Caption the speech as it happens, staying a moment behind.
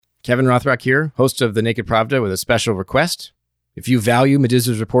Kevin Rothrock here, host of The Naked Pravda, with a special request. If you value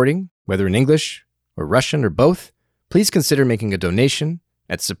Meduza's reporting, whether in English or Russian or both, please consider making a donation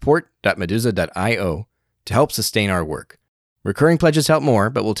at support.meduza.io to help sustain our work. Recurring pledges help more,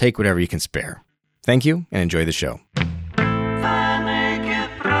 but we'll take whatever you can spare. Thank you, and enjoy the show.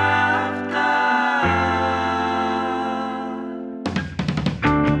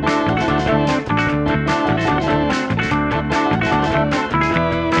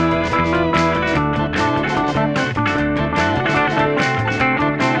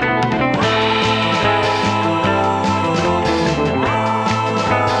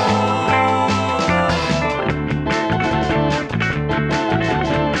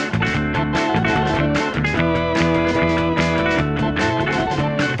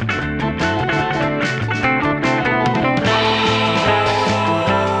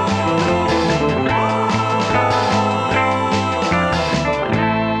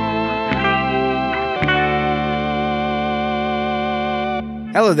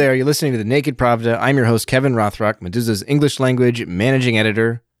 Hello there, you're listening to The Naked Pravda. I'm your host, Kevin Rothrock, Meduza's English language managing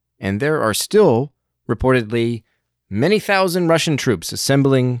editor, and there are still, reportedly, many thousand Russian troops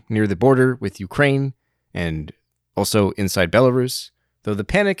assembling near the border with Ukraine and also inside Belarus, though the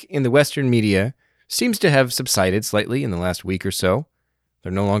panic in the Western media seems to have subsided slightly in the last week or so.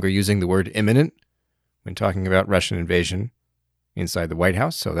 They're no longer using the word imminent when talking about Russian invasion inside the White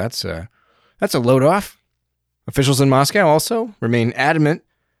House, so that's a load off. Officials in Moscow also remain adamant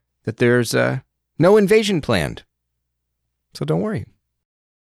that there's no invasion planned. So don't worry.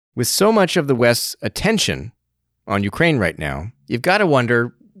 With so much of the West's attention on Ukraine right now, you've got to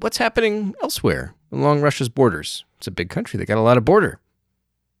wonder what's happening elsewhere along Russia's borders. It's a big country. They got a lot of border.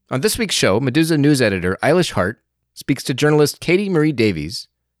 On this week's show, Meduza news editor Eilish Hart speaks to journalist Katie Marie Davies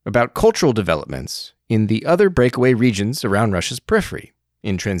about cultural developments in the other breakaway regions around Russia's periphery,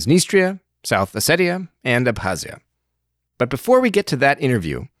 in Transnistria, South Ossetia, and Abkhazia. But before we get to that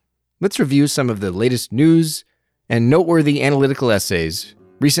interview, let's review some of the latest news and noteworthy analytical essays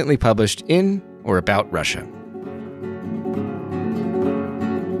recently published in or about Russia.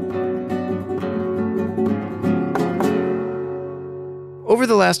 Over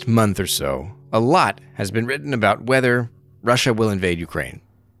the last month or so, a lot has been written about whether Russia will invade Ukraine,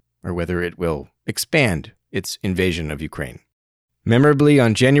 or whether it will expand its invasion of Ukraine. Memorably,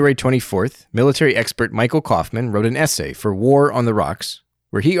 on January 24th, military expert Michael Kaufman wrote an essay for War on the Rocks,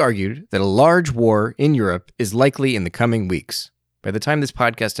 where he argued that a large war in Europe is likely in the coming weeks. By the time this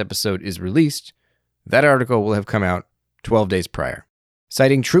podcast episode is released, that article will have come out 12 days prior.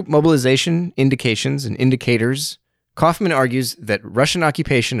 Citing troop mobilization indications and indicators, Kaufman argues that Russian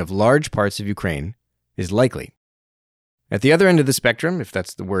occupation of large parts of Ukraine is likely. At the other end of the spectrum, if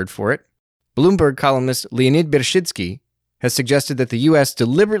that's the word for it, Bloomberg columnist Leonid Bershitsky has suggested that the U.S.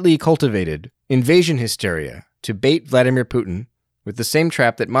 deliberately cultivated invasion hysteria to bait Vladimir Putin with the same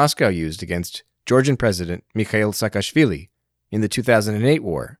trap that Moscow used against Georgian President Mikhail Saakashvili in the 2008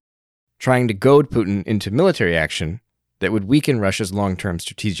 war, trying to goad Putin into military action that would weaken Russia's long-term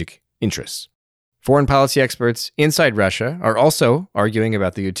strategic interests. Foreign policy experts inside Russia are also arguing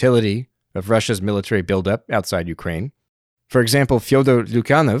about the utility of Russia's military buildup outside Ukraine. For example, Fyodor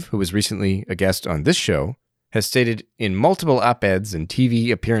Lukyanov, who was recently a guest on this show, has stated in multiple op-eds and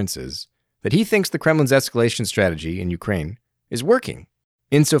TV appearances that he thinks the Kremlin's escalation strategy in Ukraine is working,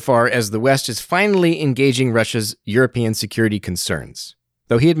 insofar as the West is finally engaging Russia's European security concerns,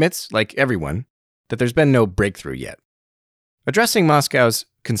 though he admits, like everyone, that there's been no breakthrough yet. Addressing Moscow's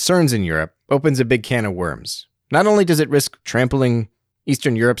concerns in Europe opens a big can of worms. Not only does it risk trampling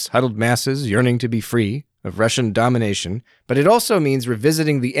Eastern Europe's huddled masses yearning to be free of Russian domination, but it also means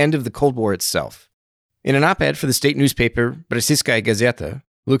revisiting the end of the Cold War itself. In an op-ed for the state newspaper Rossiyskaya Gazeta,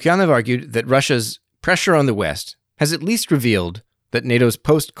 Lukyanov argued that Russia's pressure on the West has at least revealed that NATO's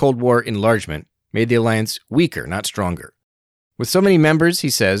post-Cold War enlargement made the alliance weaker, not stronger. With so many members, he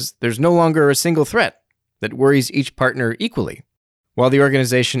says, there's no longer a single threat that worries each partner equally, while the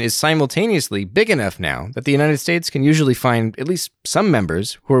organization is simultaneously big enough now that the United States can usually find at least some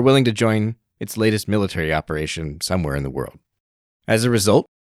members who are willing to join its latest military operation somewhere in the world. As a result,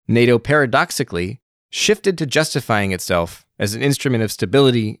 NATO paradoxically shifted to justifying itself as an instrument of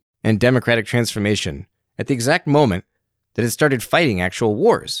stability and democratic transformation at the exact moment that it started fighting actual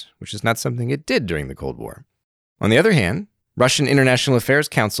wars, which is not something it did during the Cold War. On the other hand, Russian International Affairs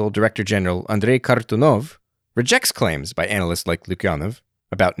Council Director General Andrei Kartunov rejects claims by analysts like Lukyanov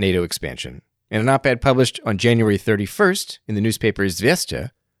about NATO expansion. In an op-ed published on January 31st in the newspaper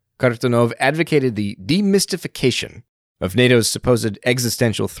Izvestia, Kartunov advocated the demystification of NATO's supposed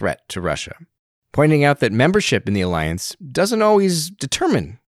existential threat to Russia, pointing out that membership in the alliance doesn't always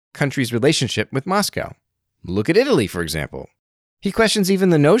determine country's relationship with Moscow. Look at Italy, for example. He questions even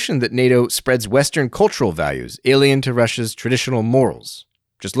the notion that NATO spreads Western cultural values alien to Russia's traditional morals.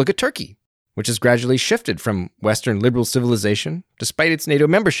 Just look at Turkey, which has gradually shifted from Western liberal civilization despite its NATO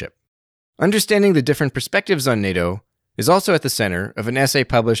membership. Understanding the different perspectives on NATO is also at the center of an essay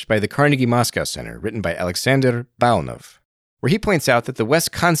published by the Carnegie Moscow Center, written by Alexander Balnov, where he points out that the West's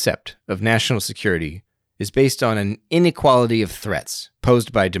concept of national security is based on an inequality of threats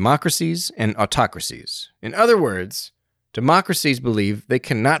posed by democracies and autocracies. In other words, democracies believe they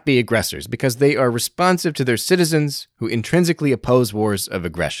cannot be aggressors because they are responsive to their citizens who intrinsically oppose wars of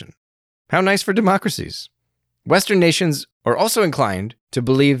aggression. How nice for democracies. Western nations are also inclined to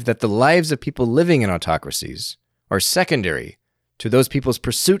believe that the lives of people living in autocracies are secondary to those people's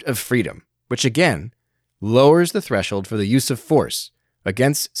pursuit of freedom, which again lowers the threshold for the use of force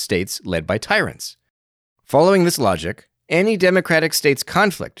against states led by tyrants. Following this logic, any democratic state's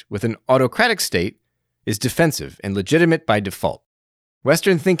conflict with an autocratic state is defensive and legitimate by default.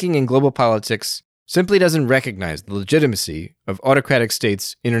 Western thinking in global politics simply doesn't recognize the legitimacy of autocratic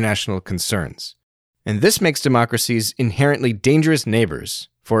states' international concerns. And this makes democracies inherently dangerous neighbors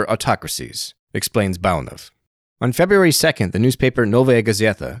for autocracies, explains Balnov. On February 2nd, the newspaper Novaya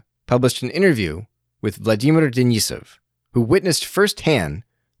Gazeta published an interview with Vladimir Denisov, who witnessed firsthand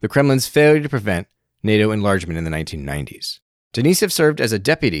the Kremlin's failure to prevent NATO enlargement in the 1990s. Denisov served as a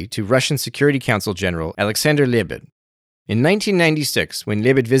deputy to Russian Security Council General Alexander Lebed. In 1996, when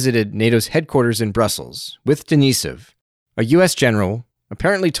Lebed visited NATO's headquarters in Brussels with Denisov, a U.S. general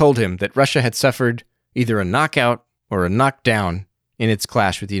apparently told him that Russia had suffered either a knockout or a knockdown in its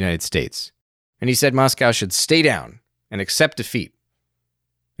clash with the United States, and he said Moscow should stay down and accept defeat.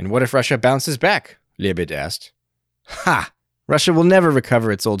 And what if Russia bounces back? Lebed asked. Ha! Russia will never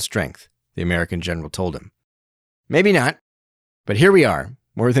recover its old strength, the American general told him. Maybe not. But here we are,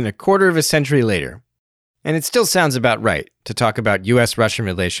 more than a quarter of a century later, and it still sounds about right to talk about U.S.-Russian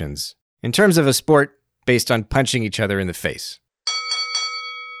relations in terms of a sport based on punching each other in the face.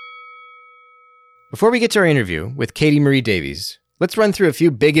 Before we get to our interview with Katie Marie Davies, let's run through a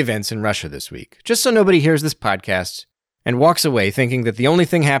few big events in Russia this week, just so nobody hears this podcast and walks away thinking that the only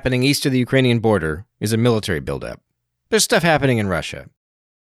thing happening east of the Ukrainian border is a military buildup. There's stuff happening in Russia.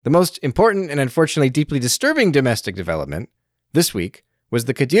 The most important and unfortunately deeply disturbing domestic development this week was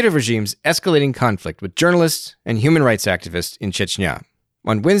the Kadyrov regime's escalating conflict with journalists and human rights activists in Chechnya.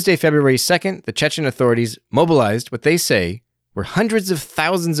 On Wednesday, February 2nd, the Chechen authorities mobilized what they say were hundreds of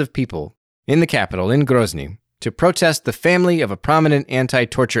thousands of people in the capital, in Grozny, to protest the family of a prominent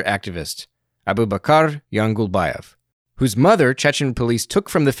anti-torture activist, Abubakar Yangulbayev, whose mother Chechen police took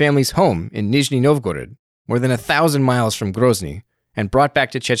from the family's home in Nizhny Novgorod, more than 1,000 miles from Grozny, and brought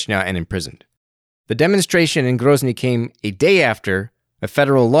back to Chechnya and imprisoned. The demonstration in Grozny came a day after a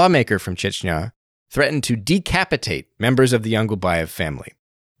federal lawmaker from Chechnya threatened to decapitate members of the Yangulbayev family.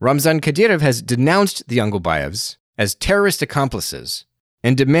 Ramzan Kadyrov has denounced the Yangulbayevs as terrorist accomplices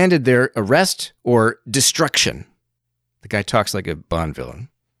and demanded their arrest or destruction. The guy talks like a Bond villain.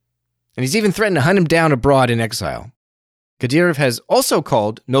 And he's even threatened to hunt him down abroad in exile. Kadyrov has also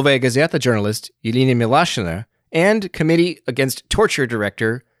called Novaya Gazeta journalist Yelena Milashina and Committee Against Torture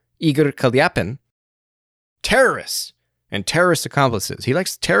director Igor Kalyapin terrorists and terrorist accomplices. He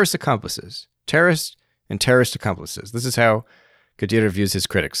likes terrorist accomplices. Terrorists and terrorist accomplices. This is how Kadyrov views his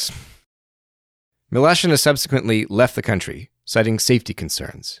critics. Milashina subsequently left the country, citing safety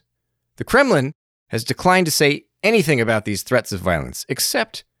concerns. The Kremlin has declined to say anything about these threats of violence,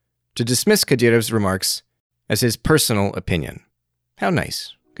 except to dismiss Kadyrov's remarks as his personal opinion. How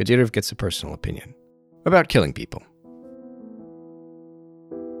nice. Kadyrov gets a personal opinion about killing people.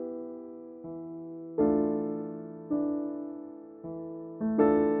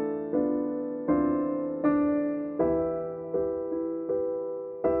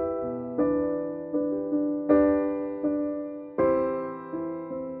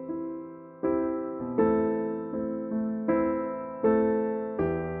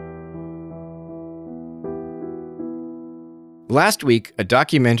 Last week, a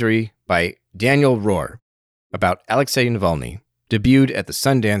documentary by Daniel Rohr about Alexei Navalny debuted at the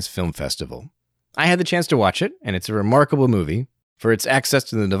Sundance Film Festival. I had the chance to watch it, and it's a remarkable movie for its access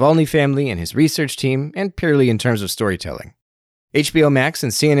to the Navalny family and his research team, and purely in terms of storytelling. HBO Max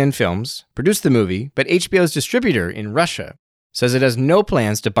and CNN Films produced the movie, but HBO's distributor in Russia says it has no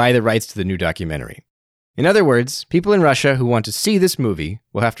plans to buy the rights to the new documentary. In other words, people in Russia who want to see this movie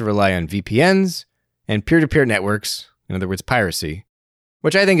will have to rely on VPNs and peer-to-peer networks, in other words, piracy,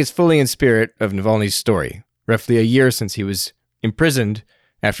 which I think is fully in spirit of Navalny's story, roughly a year since he was imprisoned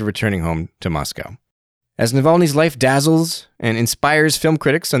after returning home to Moscow. As Navalny's life dazzles and inspires film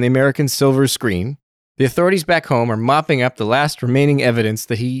critics on the American silver screen, the authorities back home are mopping up the last remaining evidence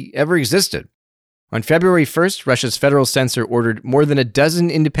that he ever existed. On February 1st, Russia's federal censor ordered more than a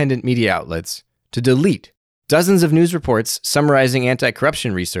dozen independent media outlets to delete dozens of news reports summarizing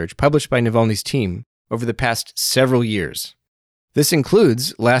anti-corruption research published by Navalny's team over the past several years. This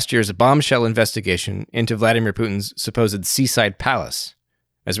includes last year's bombshell investigation into Vladimir Putin's supposed seaside palace,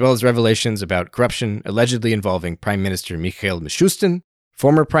 as well as revelations about corruption allegedly involving Prime Minister Mikhail Mishustin,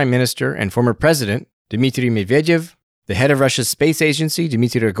 former Prime Minister and former President Dmitry Medvedev, the head of Russia's space agency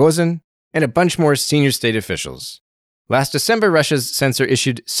Dmitry Rogozin, and a bunch more senior state officials. Last December, Russia's censor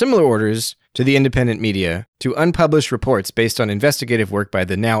issued similar orders to the independent media to unpublish reports based on investigative work by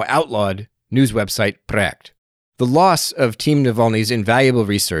the now outlawed news website Prakt. The loss of Team Navalny's invaluable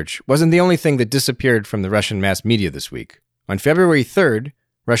research wasn't the only thing that disappeared from the Russian mass media this week. On February 3rd,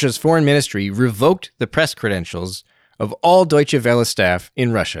 Russia's foreign ministry revoked the press credentials of all Deutsche Welle staff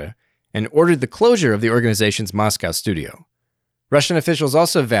in Russia and ordered the closure of the organization's Moscow studio. Russian officials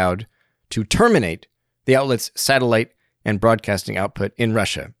also vowed to terminate the outlet's satellite and broadcasting output in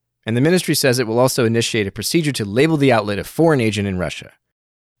Russia, and the ministry says it will also initiate a procedure to label the outlet a foreign agent in Russia.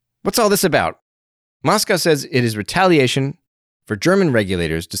 What's all this about? Moscow says it is retaliation for German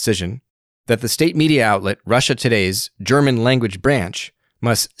regulators' decision that the state media outlet Russia Today's German language branch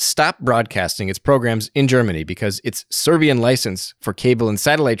must stop broadcasting its programs in Germany because its Serbian license for cable and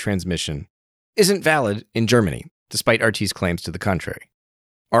satellite transmission isn't valid in Germany, despite RT's claims to the contrary.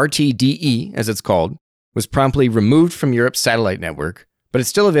 RTDE, as it's called, was promptly removed from Europe's satellite network, but it's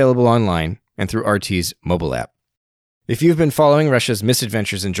still available online and through RT's mobile app. If you've been following Russia's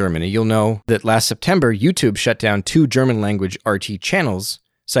misadventures in Germany, you'll know that last September, YouTube shut down 2 German-language RT channels,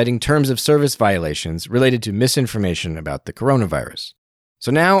 citing terms of service violations related to misinformation about the coronavirus. So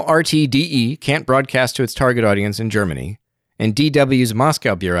now RTDE can't broadcast to its target audience in Germany, and DW's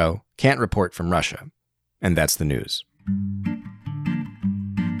Moscow bureau can't report from Russia. And that's the news.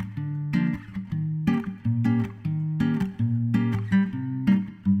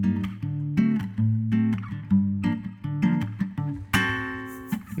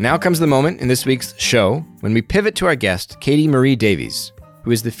 Now comes the moment in this week's show when we pivot to our guest, Katie Marie Davies,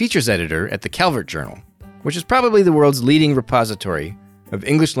 who is the features editor at the Calvert Journal, which is probably the world's leading repository of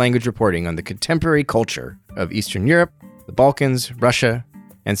English language reporting on the contemporary culture of Eastern Europe, the Balkans, Russia,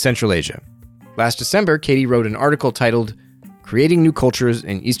 and Central Asia. Last December, Katie wrote an article titled Creating New Cultures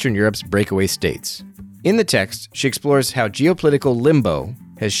in Eastern Europe's Breakaway States. In the text, she explores how geopolitical limbo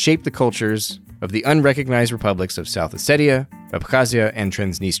has shaped the cultures of the unrecognized republics of South Ossetia, Abkhazia, and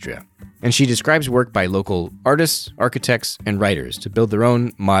Transnistria. And she describes work by local artists, architects, and writers to build their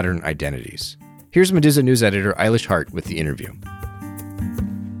own modern identities. Here's Medusa news editor Eilish Hart with the interview.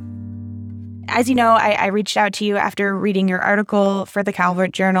 As you know, I reached out to you after reading your article for the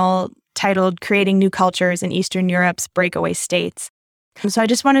Calvert Journal titled Creating New Cultures in Eastern Europe's Breakaway States. So I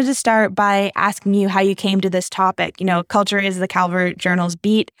just wanted to start by asking you how you came to this topic. You know, culture is the Calvert Journal's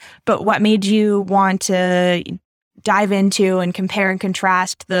beat, but what made you want to dive into and compare and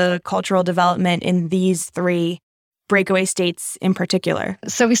contrast the cultural development in these 3 breakaway states in particular?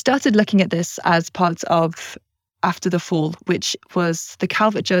 So we started looking at this as part of After the Fall, which was the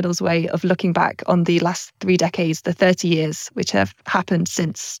Calvert Journal's way of looking back on the last 3 decades, the 30 years, which have happened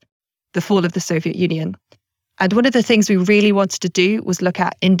since the fall of the Soviet Union. And one of the things we really wanted to do was look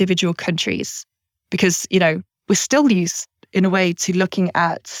at individual countries because, you know, we're still used in a way to looking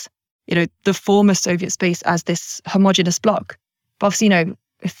at, you know, the former Soviet space as this homogenous bloc. But obviously, you know,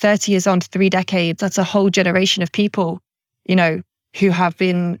 30 years on, 3 decades, that's a whole generation of people, you know, who have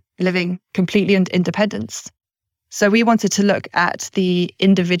been living completely in independence. So we wanted to look at the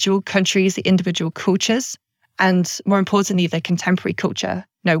individual countries, the individual cultures, and more importantly, the contemporary culture.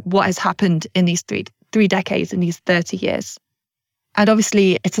 You know, what has happened in these three decades, in these 30 years. And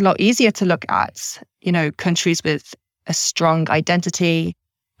obviously, it's a lot easier to look at, you know, countries with a strong identity.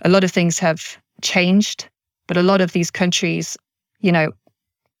 A lot of things have changed, but a lot of these countries, you know,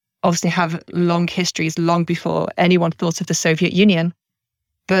 obviously have long histories, long before anyone thought of the Soviet Union.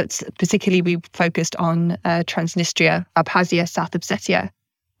 But particularly, we focused on Transnistria, Abkhazia, South Ossetia,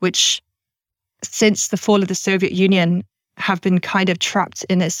 which since the fall of the Soviet Union have been kind of trapped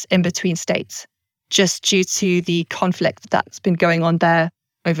in this in-between state, just due to the conflict that's been going on there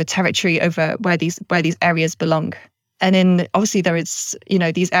over territory, over where these areas belong. And then obviously there is, you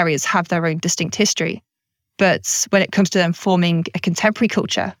know, these areas have their own distinct history. But when it comes to them forming a contemporary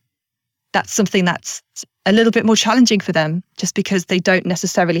culture, that's something that's a little bit more challenging for them, just because they don't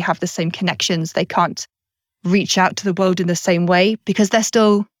necessarily have the same connections. They can't reach out to the world in the same way because they're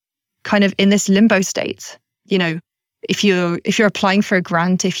still kind of in this limbo state. You know, if you're applying for a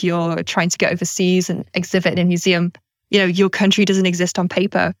grant, if you're trying to get overseas and exhibit in a museum, you know, your country doesn't exist on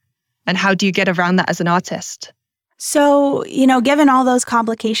paper. And how do you get around that as an artist? So, you know, given all those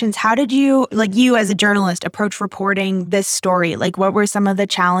complications, how did you, like you as a journalist, approach reporting this story? Like, what were some of the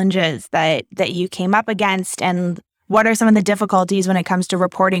challenges that you came up against? And what are some of the difficulties when it comes to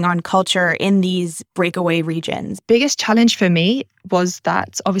reporting on culture in these breakaway regions? Biggest challenge for me was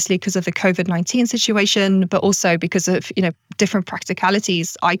that obviously because of the COVID-19 situation, but also because of, you know, different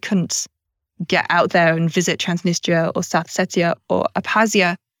practicalities, I couldn't get out there and visit Transnistria or South Ossetia or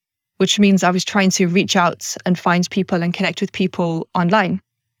Abkhazia, which means I was trying to reach out and find people and connect with people online.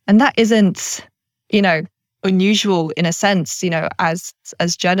 And that isn't, you know, unusual in a sense, you know, as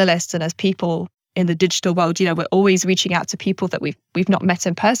journalists and as people in the digital world, you know, we're always reaching out to people that we've not met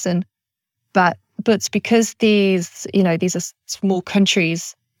in person. But because these are small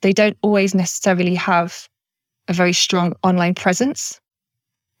countries, they don't always necessarily have a very strong online presence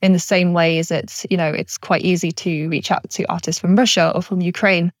in the same way as it's quite easy to reach out to artists from Russia or from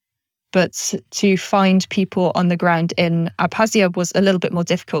Ukraine. But to find people on the ground in Abkhazia was a little bit more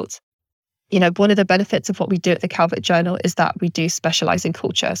difficult. You know, one of the benefits of what we do at the Calvert Journal is that we do specialize in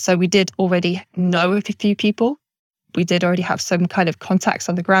culture. So we did already know of a few people. We did already have some kind of contacts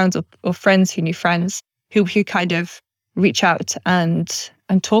on the ground or friends who knew friends who kind of reach out and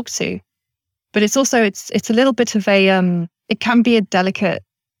talk to. But it's also, it's a little bit of it can be a delicate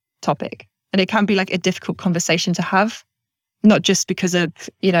topic, and it can be like a difficult conversation to have. Not just because of,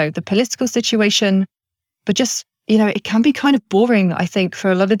 you know, the political situation, but just, you know, it can be kind of boring, I think,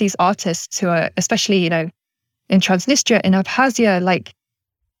 for a lot of these artists who are, especially, you know, in Transnistria, in Abkhazia, like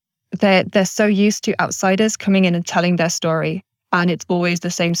they're so used to outsiders coming in and telling their story. And it's always the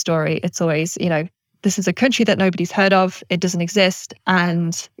same story. It's always, you know, this is a country that nobody's heard of. It doesn't exist.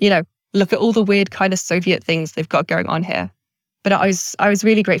 And, you know, look at all the weird kind of Soviet things they've got going on here. But I was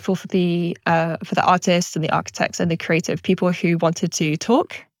really grateful for the artists and the architects and the creative people who wanted to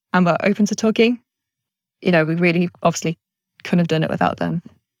talk and were open to talking. You know, we really obviously couldn't have done it without them.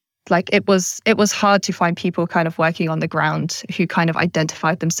 Like it was hard to find people kind of working on the ground who kind of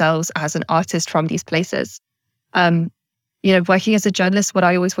identified themselves as an artist from these places. You know, working as a journalist, what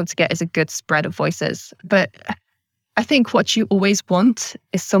I always want to get is a good spread of voices. But I think what you always want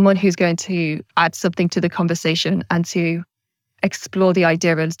is someone who's going to add something to the conversation and to explore the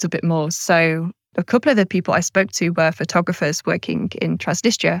idea a little bit more. So a couple of the people I spoke to were photographers working in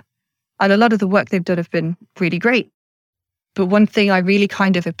Transnistria, and a lot of the work they've done have been really great. But one thing I really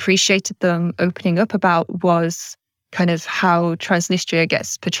kind of appreciated them opening up about was kind of how Transnistria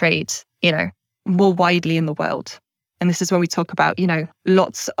gets portrayed, you know, more widely in the world. And this is when we talk about, you know,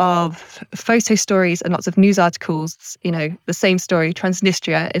 lots of photo stories and lots of news articles, you know, the same story,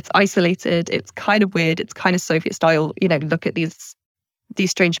 Transnistria, it's isolated, it's kind of weird, it's kind of Soviet style, you know, look at these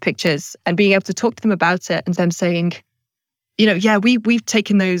strange pictures, and being able to talk to them about it and them saying, you know, yeah, we've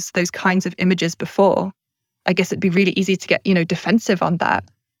taken those kinds of images before. I guess it'd be really easy to get, you know, defensive on that.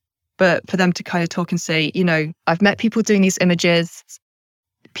 But for them to kind of talk and say, you know, I've met people doing these images.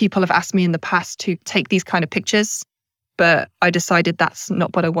 People have asked me in the past to take these kind of pictures, but I decided that's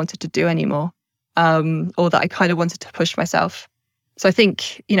not what I wanted to do anymore, or that I kind of wanted to push myself. So I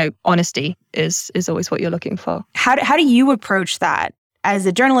think, you know, honesty is always what you're looking for. How do you approach that as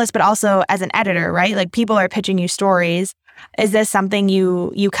a journalist, but also as an editor, right? Like people are pitching you stories. Is this something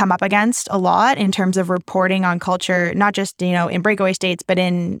you come up against a lot in terms of reporting on culture, not just, you know, in breakaway states, but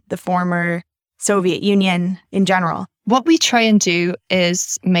in the former Soviet Union in general? What we try and do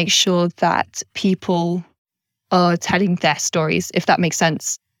is make sure that people are telling their stories, if that makes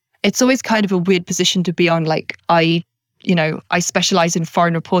sense. It's always kind of a weird position to be on. Like I specialize in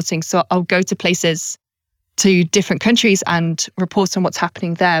foreign reporting, so I'll go to places, to different countries and report on what's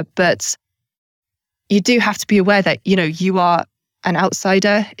happening there. But you do have to be aware that, you know, you are an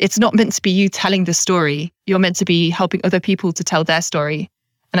outsider. It's not meant to be you telling the story. You're meant to be helping other people to tell their story.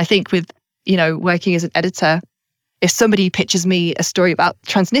 And I think with, you know, working as an editor, if somebody pitches me a story about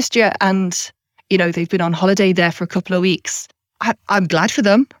Transnistria and, you know, they've been on holiday there for a couple of weeks, I'm glad for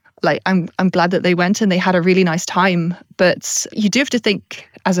them. Like, I'm glad that they went and they had a really nice time. But you do have to think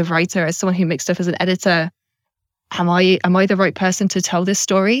as a writer, as someone who makes stuff as an editor, am I the right person to tell this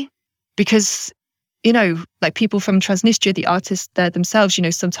story? Because, you know, like people from Transnistria, the artists there themselves, you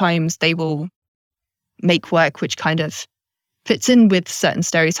know, sometimes they will make work which kind of fits in with certain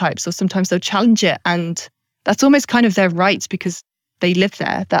stereotypes, or sometimes they'll challenge it. And that's almost kind of their right because they live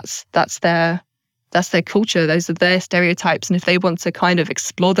there. That's their culture. Those are their stereotypes. And if they want to kind of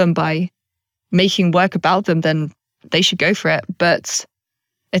explore them by making work about them, then they should go for it. But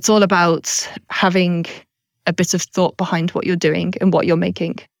It's all about having a bit of thought behind what you're doing and what you're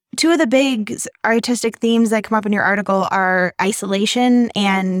making. Two of the big artistic themes that come up in your article are isolation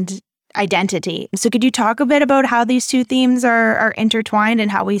and identity. So could you talk a bit about how these two themes are intertwined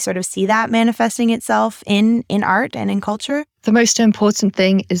and how we sort of see that manifesting itself in art and in culture? The most important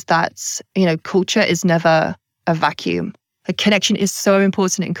thing is that, culture is never a vacuum. A connection is so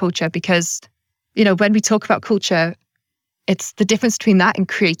important in culture because, when we talk about culture, it's the difference between that and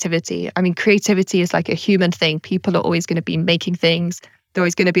creativity. I mean, creativity is like a human thing. People are always going to be making things. They're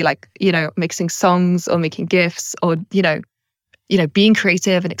always going to be like, mixing songs or making gifts or, being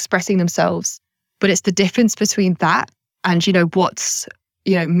creative and expressing themselves. But it's the difference between that and, what's,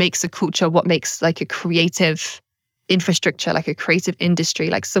 makes a culture, what makes like a creative infrastructure, like a creative industry,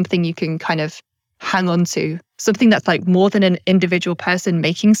 like something you can kind of hang on to, something that's like more than an individual person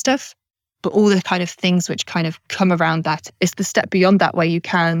making stuff, but all the kind of things which kind of come around that. It's the step beyond that where you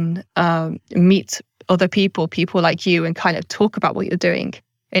can meet other people like you and kind of talk about what you're doing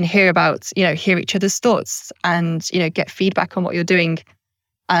and hear each other's thoughts and, get feedback on what you're doing.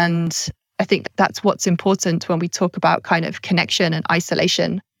 And I think that's what's important when we talk about kind of connection and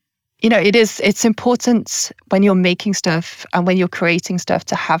isolation. It's important when you're making stuff and when you're creating stuff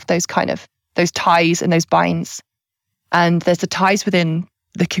to have those ties and those binds. And there's the ties within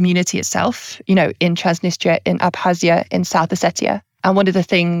the community itself, in Transnistria, in Abkhazia, in South Ossetia. And one of the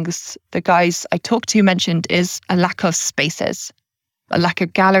things the guys I talked to mentioned is a lack of spaces, a lack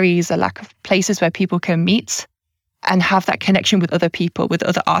of galleries, a lack of places where people can meet and have that connection with other people, with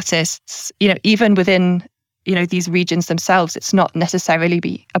other artists. Even within, these regions themselves, it's not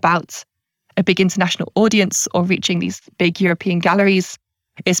necessarily about a big international audience or reaching these big European galleries.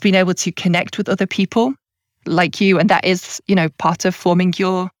 It's being able to connect with other people like you. And that is, part of forming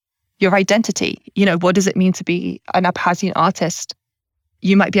your identity. What does it mean to be an Abkhazian artist?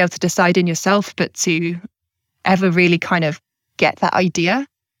 You might be able to decide in yourself, but to ever really kind of get that idea,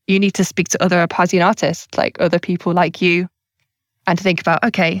 you need to speak to other Abkhazian artists, like other people like you, and think about,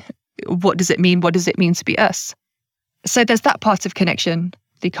 okay, what does it mean? What does it mean to be us? So there's that part of connection,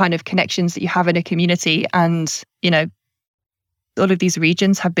 the kind of connections that you have in a community. And, all of these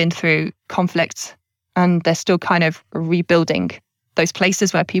regions have been through conflict and they're still kind of rebuilding those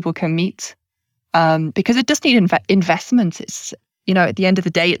places where people can meet, because it does need investment. It's, at the end of the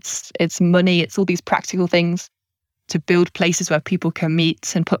day, it's money, it's all these practical things to build places where people can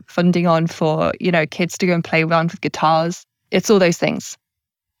meet and put funding on for, kids to go and play around with guitars. It's all those things.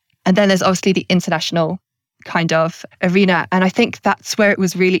 And then there's obviously the international kind of arena. And I think that's where it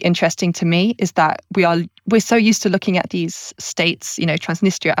was really interesting to me, is that we're so used to looking at these states,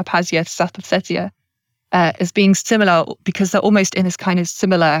 Transnistria, Abkhazia, South Ossetia, as being similar because they're almost in this kind of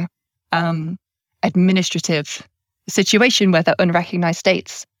similar administrative situation where they're unrecognized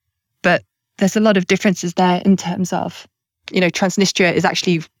states. But there's a lot of differences there in terms of, Transnistria is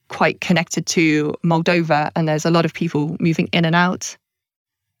actually quite connected to Moldova, and there's a lot of people moving in and out.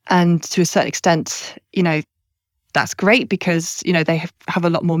 And to a certain extent, that's great because, they have a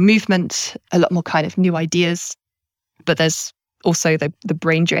lot more movement, a lot more kind of new ideas. But there's also the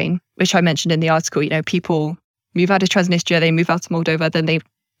brain drain, which I mentioned in the article. People move out of Transnistria, they move out to Moldova, then they,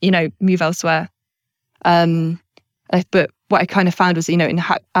 move elsewhere. But what I kind of found was, in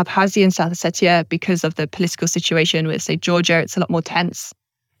Abkhazia and South Ossetia, because of the political situation with, say, Georgia, it's a lot more tense,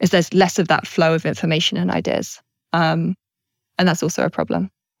 is there's less of that flow of information and ideas. And that's also a problem.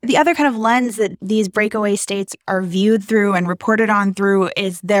 The other kind of lens that these breakaway states are viewed through and reported on through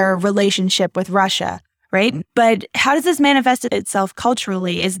is their relationship with Russia, right? But how does this manifest itself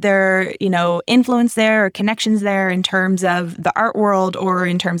culturally? Is there, influence there or connections there in terms of the art world or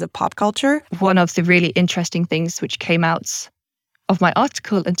in terms of pop culture? One of the really interesting things which came out of my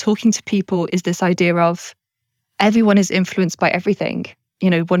article and talking to people is this idea of everyone is influenced by everything.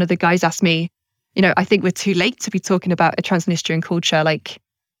 One of the guys asked me, I think we're too late to be talking about a Transnistrian culture.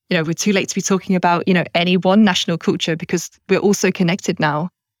 We're too late to be talking about, any one national culture because we're also connected now.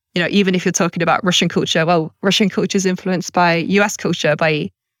 Even if you're talking about Russian culture, well, Russian culture is influenced by US culture,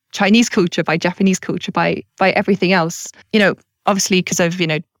 by Chinese culture, by Japanese culture, by everything else. Obviously because of,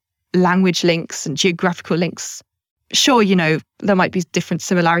 language links and geographical links. Sure, there might be different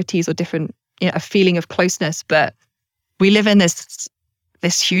similarities or different, a feeling of closeness, but we live in this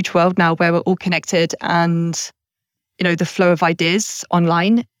huge world now where we're all connected, and, the flow of ideas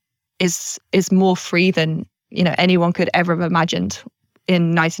online is more free than, anyone could ever have imagined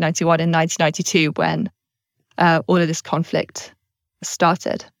in 1991 and 1992 when all of this conflict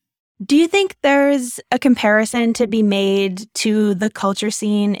started. Do you think there's a comparison to be made to the culture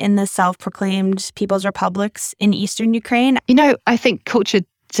scene in the self-proclaimed People's Republics in Eastern Ukraine? I think culture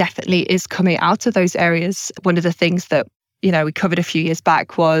definitely is coming out of those areas. One of the things that, we covered a few years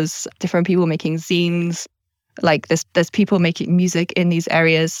back was different people making zines. Like there's people making music in these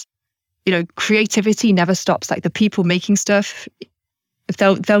areas. Creativity never stops. Like the people making stuff,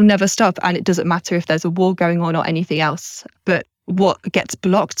 they'll never stop. And it doesn't matter if there's a war going on or anything else. But what gets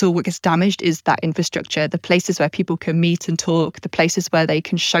blocked or what gets damaged is that infrastructure, the places where people can meet and talk, the places where they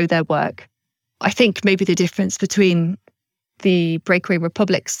can show their work. I think maybe the difference between the breakaway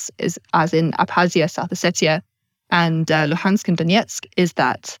republics, is as in Abkhazia, South Ossetia, and Luhansk and Donetsk, is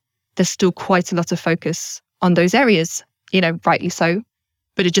that there's still quite a lot of focus on those areas, rightly so.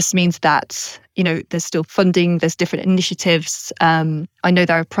 But it just means that, there's still funding, there's different initiatives. I know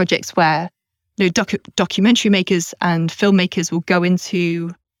there are projects where documentary makers and filmmakers will go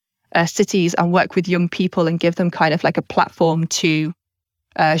into cities and work with young people and give them kind of like a platform to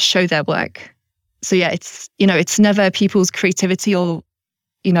show their work. So yeah, it's never people's creativity or,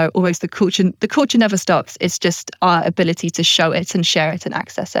 almost the culture. The culture never stops. It's just our ability to show it and share it and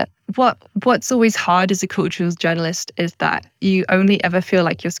access it. What's always hard as a cultural journalist is that you only ever feel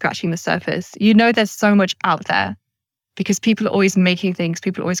like you're scratching the surface. There's so much out there because people are always making things,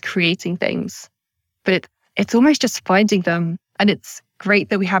 people are always creating things, but it's almost just finding them. And it's great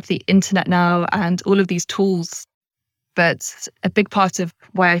that we have the internet now and all of these tools. But a big part of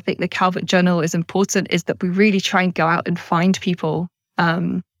why I think the Calvert Journal is important is that we really try and go out and find people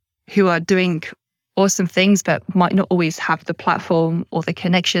who are doing awesome things, but might not always have the platform or the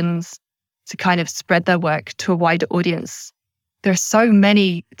connections to kind of spread their work to a wider audience. There are so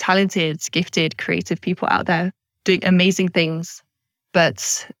many talented, gifted, creative people out there doing amazing things,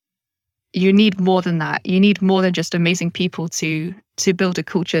 but you need more than that. You need more than just amazing people to build a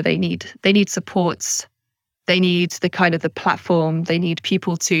culture. They need supports. They need the kind of the platform. They need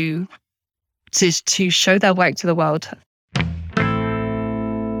people to show their work to the world.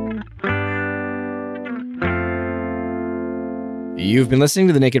 You've been listening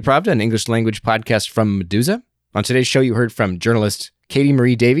to the Naked Pravda, an English language podcast from Meduza. On today's show, you heard from journalist Katie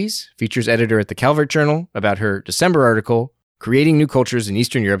Marie Davies, features editor at the Calvert Journal, about her December article, Creating New Cultures in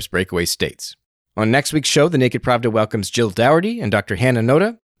Eastern Europe's Breakaway States. On next week's show, the Naked Pravda welcomes Jill Dougherty and Dr. Hannah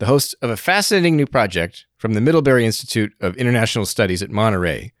Noda, the hosts of a fascinating new project from the Middlebury Institute of International Studies at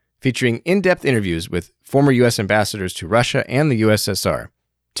Monterey, featuring in-depth interviews with former U.S. ambassadors to Russia and the USSR.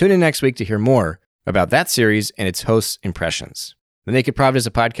 Tune in next week to hear more about that series and its hosts' impressions. The Naked Pravda is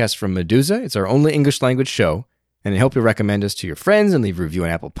a podcast from Meduza. It's our only English language show, and I hope you'll recommend us to your friends and leave a review on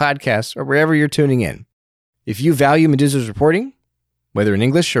Apple Podcasts or wherever you're tuning in. If you value Meduza's reporting, whether in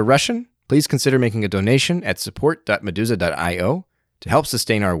English or Russian, please consider making a donation at support.meduza.io to help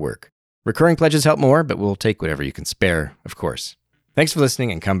sustain our work. Recurring pledges help more, but we'll take whatever you can spare, of course. Thanks for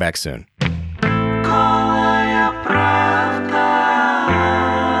listening and come back soon.